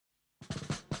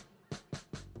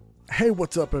Hey,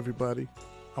 what's up, everybody?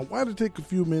 I wanted to take a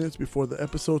few minutes before the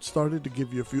episode started to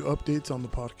give you a few updates on the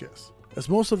podcast. As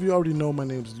most of you already know, my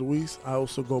name is Luis. I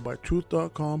also go by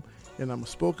Truth.com, and I'm a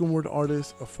spoken word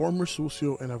artist, a former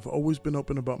sucio, and I've always been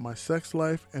open about my sex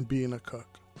life and being a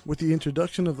cuck. With the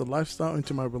introduction of the lifestyle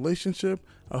into my relationship,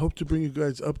 I hope to bring you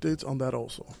guys updates on that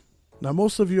also. Now,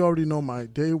 most of you already know my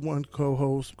day one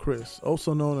co-host, Chris,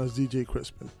 also known as DJ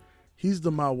Crispin. He's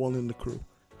the mild one in the crew.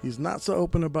 He's not so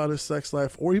open about his sex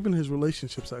life or even his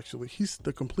relationships, actually. He's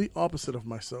the complete opposite of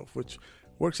myself, which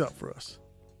works out for us.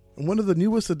 And one of the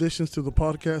newest additions to the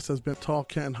podcast has been Tall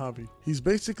Can Javi. He's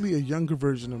basically a younger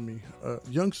version of me, a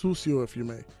young sucio if you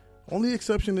may. Only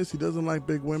exception is he doesn't like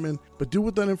big women, but do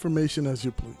with that information as you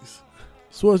please.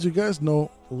 So as you guys know,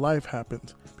 life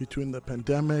happens. Between the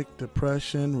pandemic,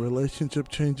 depression, relationship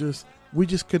changes, we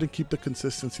just couldn't keep the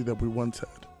consistency that we once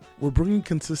had. We're bringing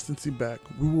consistency back.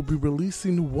 We will be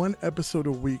releasing one episode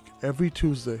a week every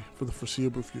Tuesday for the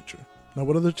foreseeable future. Now,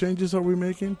 what other changes are we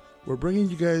making? We're bringing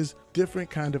you guys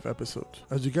different kind of episodes.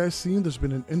 As you guys seen, there's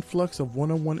been an influx of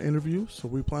one-on-one interviews, so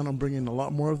we plan on bringing a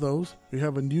lot more of those. We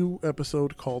have a new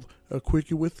episode called A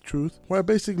Quickie with Truth, where I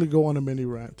basically go on a mini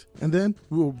rant. And then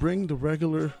we will bring the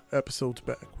regular episodes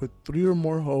back with 3 or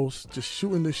more hosts just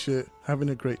shooting the shit, having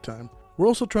a great time. We're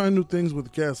also trying new things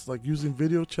with guests, like using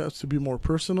video chats to be more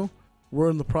personal. We're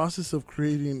in the process of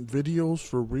creating videos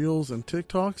for Reels and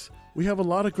TikToks. We have a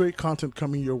lot of great content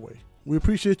coming your way. We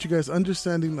appreciate you guys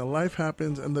understanding that life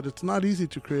happens and that it's not easy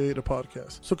to create a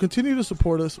podcast. So continue to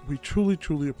support us. We truly,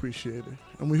 truly appreciate it.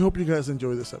 And we hope you guys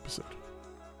enjoy this episode.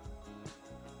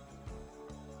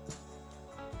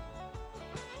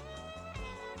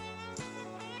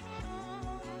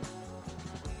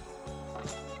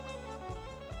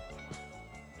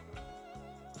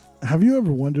 Have you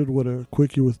ever wondered what a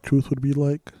quickie with truth would be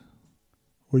like?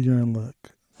 Well, you're in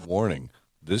luck. Warning,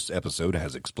 this episode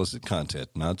has explicit content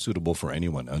not suitable for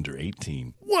anyone under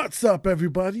 18. What's up,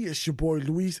 everybody? It's your boy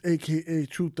Luis, a.k.a.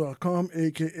 Truth.com,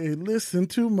 a.k.a. Listen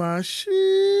to My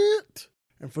Shit.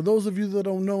 And for those of you that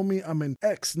don't know me, I'm an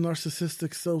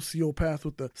ex-narcissistic sociopath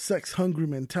with a sex-hungry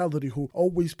mentality who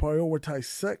always prioritizes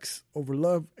sex over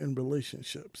love and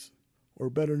relationships, or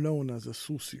better known as a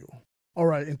sucio. All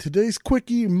right, and today's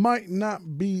quickie might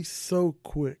not be so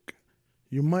quick.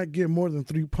 You might get more than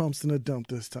 3 pumps in a dump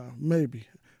this time. Maybe.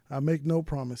 I make no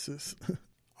promises.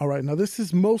 All right, now this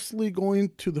is mostly going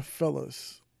to the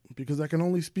fellas because I can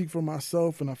only speak for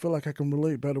myself and I feel like I can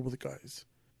relate better with guys.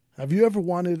 Have you ever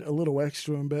wanted a little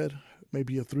extra in bed?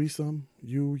 Maybe a threesome?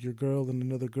 You, your girl, and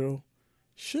another girl?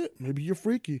 Shit, maybe you're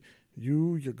freaky.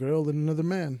 You, your girl, and another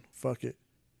man. Fuck it.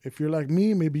 If you're like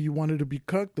me, maybe you wanted to be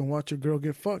cucked and watch your girl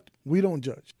get fucked. We don't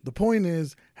judge. The point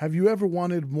is, have you ever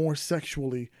wanted more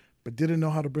sexually but didn't know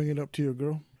how to bring it up to your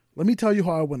girl? Let me tell you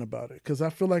how I went about it, because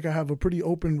I feel like I have a pretty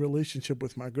open relationship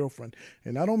with my girlfriend.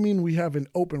 And I don't mean we have an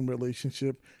open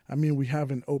relationship. I mean we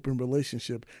have an open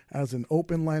relationship as an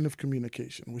open line of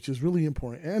communication, which is really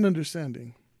important, and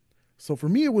understanding. So for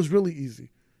me, it was really easy.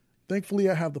 Thankfully,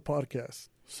 I have the podcast.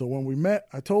 So when we met,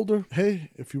 I told her, hey,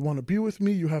 if you want to be with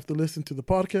me, you have to listen to the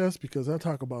podcast because I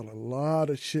talk about a lot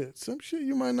of shit. Some shit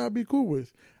you might not be cool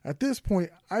with. At this point,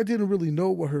 I didn't really know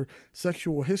what her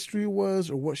sexual history was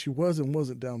or what she was and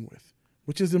wasn't down with,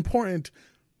 which is important.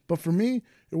 But for me,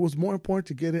 it was more important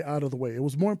to get it out of the way. It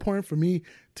was more important for me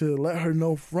to let her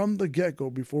know from the get-go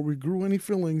before we grew any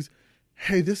feelings,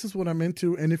 hey, this is what I'm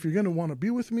into. And if you're going to want to be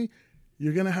with me,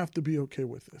 you're going to have to be okay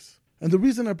with this. And the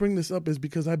reason I bring this up is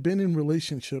because I've been in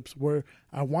relationships where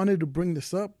I wanted to bring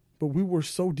this up, but we were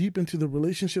so deep into the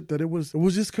relationship that it was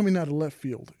just coming out of left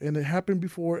field. And it happened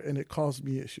before and it caused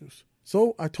me issues.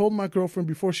 So I told my girlfriend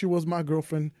before she was my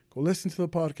girlfriend, go listen to the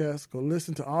podcast, go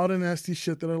listen to all the nasty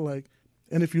shit that I like.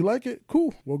 And if you like it,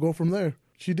 cool, we'll go from there.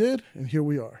 She did, and here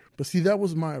we are. But see, that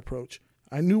was my approach.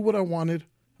 I knew what I wanted.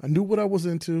 I knew what I was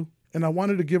into. And I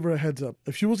wanted to give her a heads up.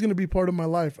 If she was going to be part of my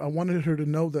life, I wanted her to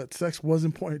know that sex was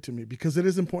important to me because it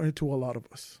is important to a lot of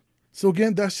us. So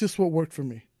again, that's just what worked for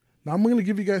me. Now I'm going to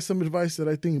give you guys some advice that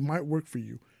I think might work for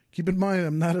you. Keep in mind,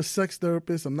 I'm not a sex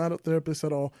therapist. I'm not a therapist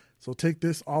at all. So take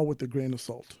this all with a grain of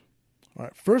salt. All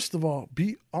right. First of all,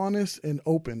 be honest and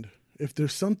open. If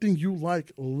there's something you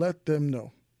like, let them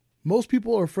know. Most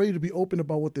people are afraid to be open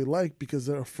about what they like because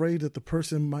they're afraid that the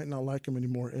person might not like them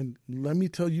anymore. And let me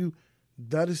tell you,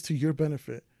 that is to your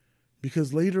benefit,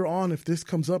 because later on, if this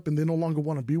comes up and they no longer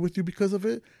want to be with you because of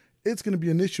it, it's going to be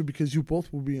an issue because you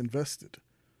both will be invested.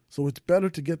 So it's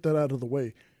better to get that out of the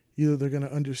way. Either they're going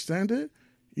to understand it,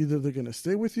 either they're going to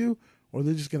stay with you, or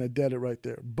they're just going to dead it right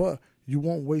there. But you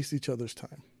won't waste each other's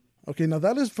time. Okay, now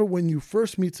that is for when you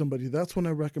first meet somebody. That's when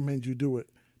I recommend you do it.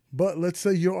 But let's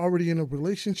say you're already in a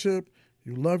relationship,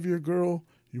 You love your girl.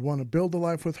 You want to build a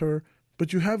life with her,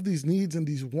 but you have these needs and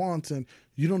these wants and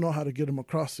you don't know how to get them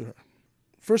across to her.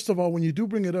 First of all, when you do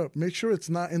bring it up, make sure it's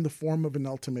not in the form of an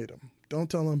ultimatum. Don't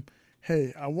tell them,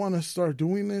 hey, I want to start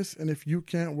doing this, and if you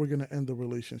can't, we're going to end the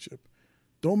relationship.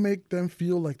 Don't make them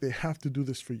feel like they have to do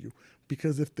this for you,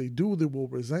 because if they do, they will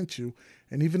resent you,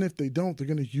 and even if they don't, they're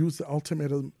going to use the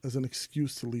ultimatum as an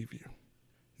excuse to leave you.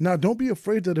 Now, don't be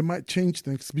afraid that it might change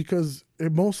things, because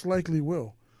it most likely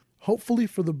will. Hopefully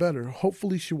for the better.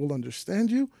 Hopefully she will understand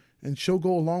you, and she'll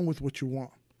go along with what you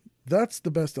want. That's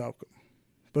the best outcome.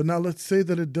 But now let's say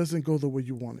that it doesn't go the way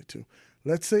you want it to.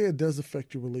 Let's say it does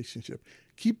affect your relationship.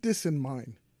 Keep this in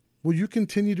mind. Will you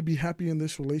continue to be happy in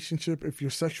this relationship if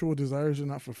your sexual desires are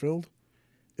not fulfilled?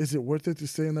 Is it worth it to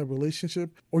stay in that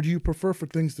relationship? Or do you prefer for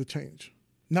things to change?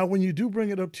 Now, when you do bring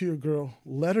it up to your girl,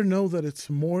 let her know that it's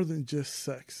more than just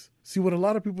sex. See, what a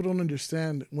lot of people don't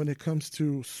understand when it comes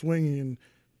to swinging,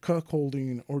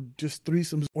 cuckolding, or just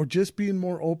threesomes, or just being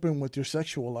more open with your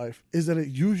sexual life, is that it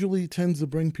usually tends to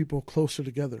bring people closer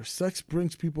together. Sex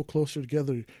brings people closer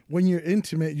together. When you're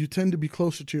intimate, you tend to be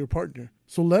closer to your partner.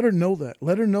 So let her know that.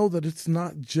 Let her know that it's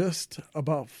not just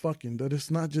about fucking, that it's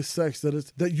not just sex,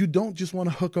 that you don't just want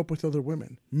to hook up with other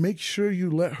women. Make sure you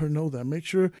let her know that. Make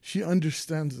sure she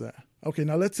understands that. Okay,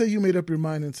 now let's say you made up your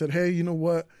mind and said, hey, you know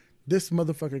what? This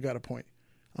motherfucker got a point.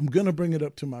 I'm going to bring it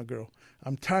up to my girl.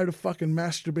 I'm tired of fucking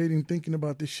masturbating, thinking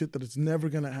about this shit that it's never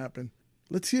going to happen.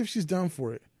 Let's see if she's down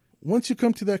for it. Once you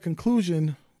come to that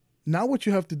conclusion, now what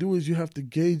you have to do is you have to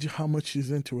gauge how much she's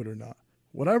into it or not.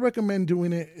 What I recommend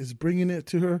doing it is bringing it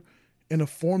to her in a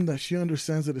form that she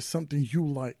understands that it's something you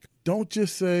like. Don't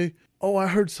just say, oh, I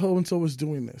heard so-and-so is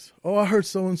doing this. Oh, I heard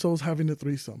so-and-so is having a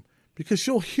threesome. Because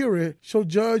she'll hear it, she'll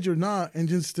judge or not, and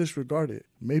just disregard it.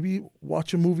 Maybe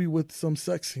watch a movie with some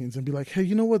sex scenes and be like, hey,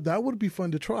 you know what? That would be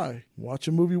fun to try. Watch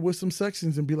a movie with some sex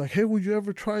scenes and be like, hey, would you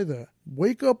ever try that?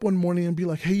 Wake up one morning and be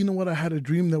like, hey, you know what? I had a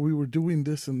dream that we were doing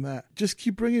this and that. Just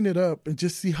keep bringing it up and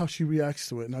just see how she reacts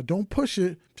to it. Now, don't push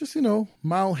it. Just,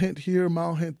 mild hint here,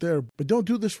 mild hint there. But don't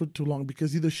do this for too long,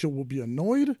 because either she will be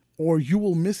annoyed or you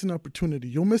will miss an opportunity.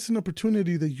 You'll miss an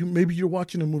opportunity that maybe you're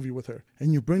watching a movie with her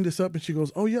and you bring this up and she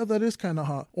goes, oh yeah, that is kind of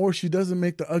hot. Or she doesn't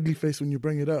make the ugly face when you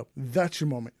bring it up. That's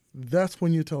your moment. That's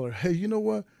when you tell her, hey, you know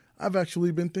what? I've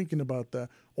actually been thinking about that.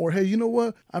 Or, hey, you know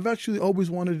what? I've actually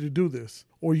always wanted to do this.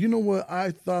 Or, you know what?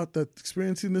 I thought that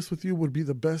experiencing this with you would be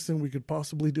the best thing we could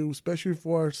possibly do, especially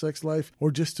for our sex life or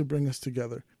just to bring us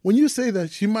together. When you say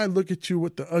that, she might look at you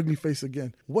with the ugly face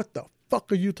again. What the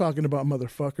fuck are you talking about,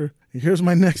 motherfucker? And here's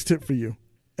my next tip for you.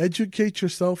 Educate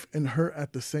yourself and her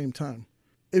at the same time.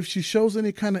 If she shows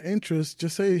any kind of interest,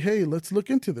 just say, hey, let's look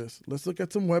into this. Let's look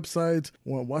at some websites,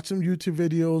 watch some YouTube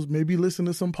videos, maybe listen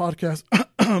to some podcasts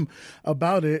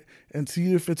about it and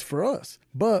see if it's for us.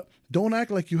 But don't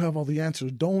act like you have all the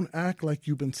answers. Don't act like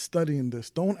you've been studying this.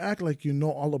 Don't act like you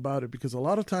know all about it, because a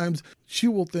lot of times she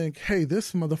will think, hey,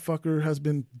 this motherfucker has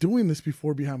been doing this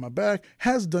before behind my back,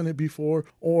 has done it before,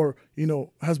 or,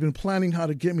 has been planning how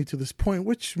to get me to this point,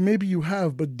 which maybe you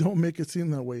have, but don't make it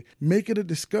seem that way. Make it a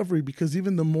discovery, because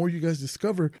even the more you guys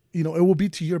discover, it will be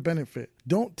to your benefit.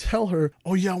 Don't tell her,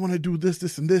 oh yeah, I want to do this,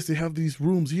 this, and this. They have these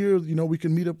rooms here, we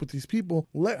can meet up with these people.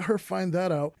 Let her find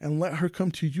that out and let her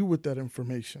come to you with that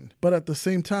information. But at the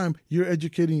same time, you're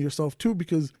educating yourself too,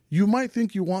 because you might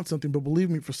think you want something, but believe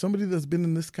me, for somebody that's been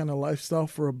in this kind of lifestyle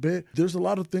for a bit, there's a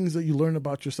lot of things that you learn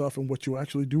about yourself and what you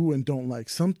actually do and don't like.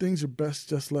 Some things are best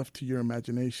just left to your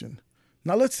imagination.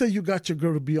 Now, let's say you got your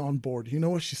girl to be on board. You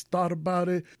know what? She's thought about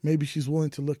it. Maybe she's willing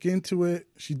to look into it.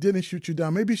 She didn't shoot you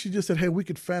down. Maybe she just said, hey, we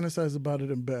could fantasize about it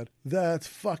in bed. That's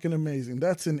fucking amazing.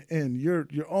 That's an end. You're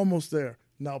almost there.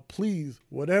 Now, please,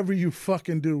 whatever you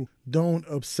fucking do, don't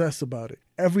obsess about it.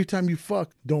 Every time you fuck,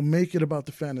 don't make it about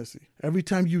the fantasy. Every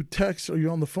time you text or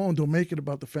you're on the phone, don't make it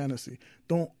about the fantasy.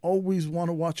 Don't always want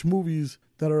to watch movies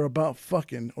that are about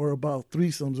fucking or about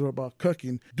threesomes or about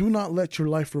cucking. Do not let your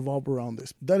life revolve around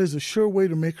this. That is a sure way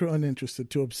to make her uninterested,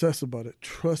 to obsess about it.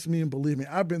 Trust me and believe me,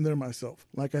 I've been there myself.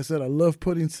 Like I said, I love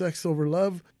putting sex over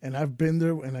love, and I've been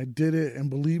there and I did it,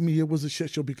 and believe me, it was a shit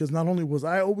show, because not only was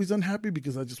I always unhappy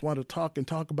because I just wanted to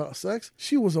talk about sex,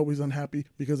 she was always unhappy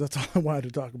because that's all I wanted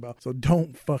to talk about. So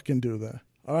don't fucking do that.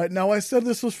 All right, now I said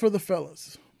this was for the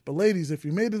fellas, but ladies, if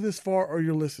you made it this far or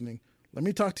you're listening, let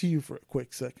me talk to you for a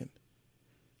quick second.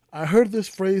 I heard this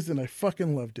phrase and I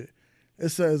fucking loved it. It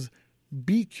says,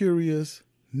 be curious,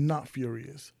 not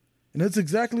furious. And that's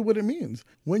exactly what it means.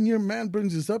 When your man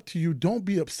brings this up to you, don't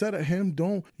be upset at him.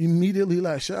 Don't immediately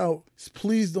lash out.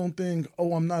 Please don't think,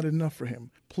 oh, I'm not enough for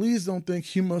him. Please don't think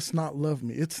he must not love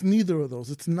me. It's neither of those.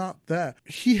 It's not that.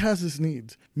 He has his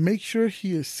needs. Make sure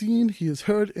he is seen, he is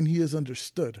heard, and he is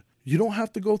understood. You don't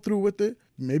have to go through with it.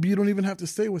 Maybe you don't even have to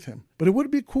stay with him. But it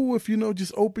would be cool if,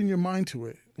 just open your mind to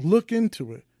it. Look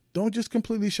into it. Don't just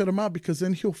completely shut him out, because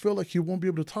then he'll feel like he won't be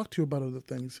able to talk to you about other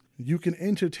things. You can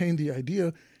entertain the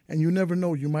idea, and you never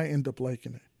know, you might end up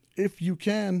liking it. If you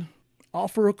can,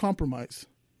 offer a compromise.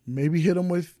 Maybe hit him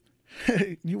with,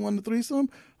 hey, you want a threesome?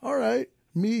 All right,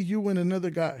 me, you, and another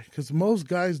guy. Because most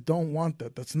guys don't want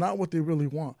that. That's not what they really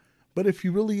want. But if he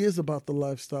really is about the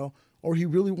lifestyle, or he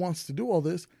really wants to do all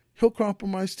this, he'll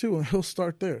compromise too, and he'll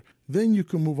start there. Then you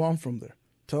can move on from there.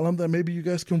 Tell him that maybe you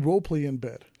guys can role play in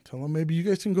bed. Tell him maybe you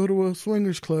guys can go to a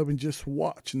swingers club and just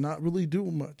watch and not really do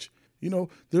much.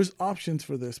 There's options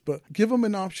for this, but give him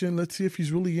an option. Let's see if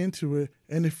he's really into it,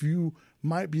 and if you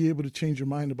might be able to change your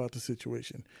mind about the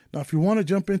situation. Now, if you want to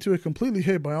jump into it completely,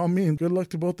 hey, by all means, good luck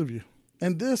to both of you.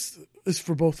 And this is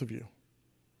for both of you.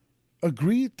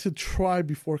 Agree to try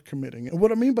before committing. And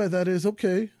what I mean by that is,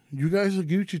 okay, you guys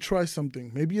agree to try something,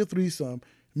 maybe a threesome,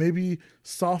 maybe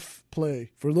soft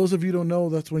play. For those of you who don't know,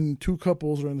 that's when two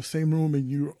couples are in the same room and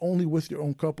you're only with your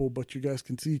own couple, but you guys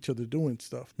can see each other doing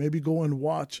stuff. Maybe go and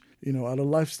watch, at a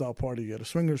lifestyle party, at a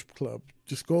swingers club.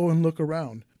 Just go and look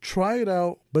around. Try it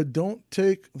out, but don't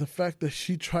take the fact that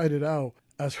she tried it out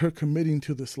as her committing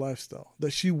to this lifestyle,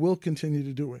 that she will continue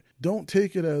to do it. Don't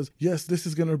take it as, yes, this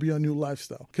is going to be a new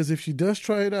lifestyle. Because if she does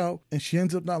try it out and she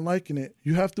ends up not liking it,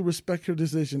 you have to respect her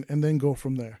decision and then go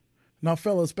from there. Now,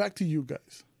 fellas, back to you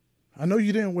guys. I know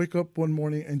you didn't wake up one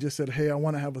morning and just said, hey, I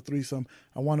want to have a threesome.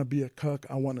 I want to be a cuck.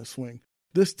 I want to swing.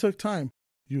 This took time.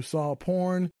 You saw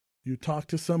porn. You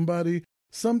talked to somebody.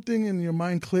 Something in your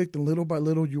mind clicked, and little by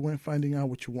little, you went finding out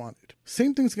what you wanted.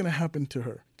 Same thing's going to happen to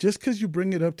her. Just because you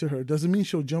bring it up to her doesn't mean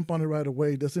she'll jump on it right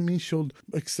away. Doesn't mean she'll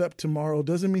accept tomorrow.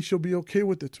 Doesn't mean she'll be okay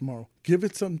with it tomorrow. Give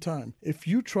it some time. If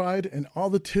you tried and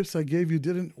all the tips I gave you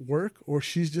didn't work, or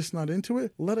she's just not into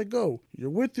it, let it go.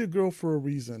 You're with your girl for a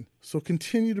reason. So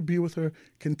continue to be with her.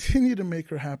 Continue to make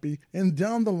her happy. And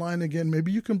down the line again,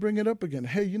 maybe you can bring it up again.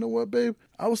 Hey, you know what, babe?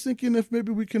 I was thinking if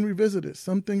maybe we can revisit it.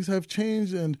 Some things have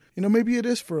changed, and maybe it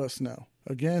is for us now.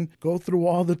 Again, go through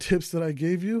all the tips that I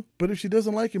gave you. But if she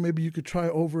doesn't like it, maybe you could try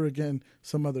over again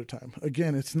some other time.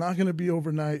 Again, it's not going to be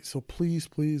overnight. So please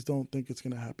don't think it's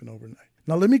going to happen overnight.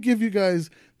 Now, let me give you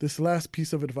guys this last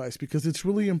piece of advice, because it's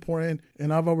really important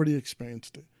and I've already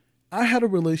experienced it. I had a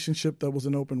relationship that was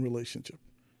an open relationship.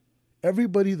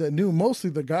 Everybody that knew, mostly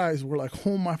the guys, were like,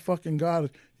 oh my fucking God,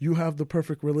 you have the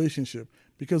perfect relationship.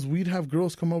 Because we'd have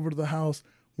girls come over to the house.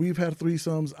 We've had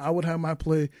threesomes. I would have my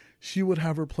play. She would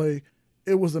have her play.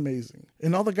 It was amazing.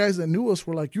 And all the guys that knew us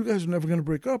were like, you guys are never going to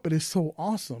break up. It is so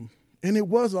awesome. And it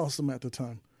was awesome at the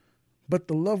time. But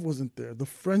the love wasn't there. The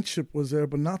friendship was there,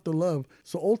 but not the love.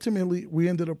 So ultimately, we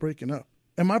ended up breaking up.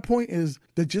 And my point is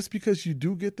that just because you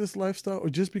do get this lifestyle, or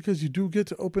just because you do get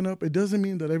to open up, it doesn't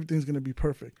mean that everything's going to be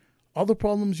perfect. All the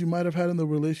problems you might have had in the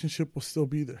relationship will still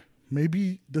be there.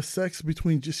 Maybe the sex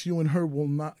between just you and her will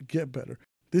not get better.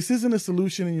 This isn't a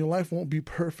solution, and your life won't be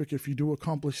perfect if you do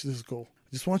accomplish this goal.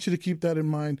 I just want you to keep that in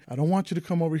mind. I don't want you to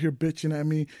come over here bitching at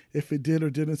me if it did or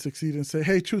didn't succeed and say,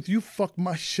 hey, Truth, you fucked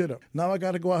my shit up. Now I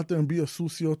got to go out there and be a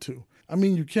sucio too. I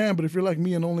mean, you can, but if you're like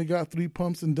me and only got 3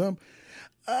 pumps and dump,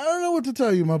 I don't know what to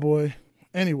tell you, my boy.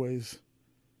 Anyways,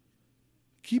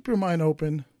 keep your mind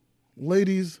open.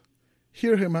 Ladies,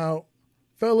 hear him out.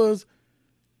 Fellas,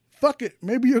 fuck it.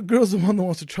 Maybe your girl's the one that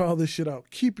wants to try all this shit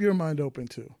out. Keep your mind open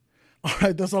too. All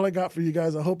right, that's all I got for you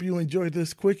guys. I hope you enjoyed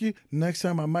this quickie. Next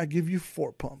time I might give you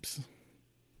 4 pumps.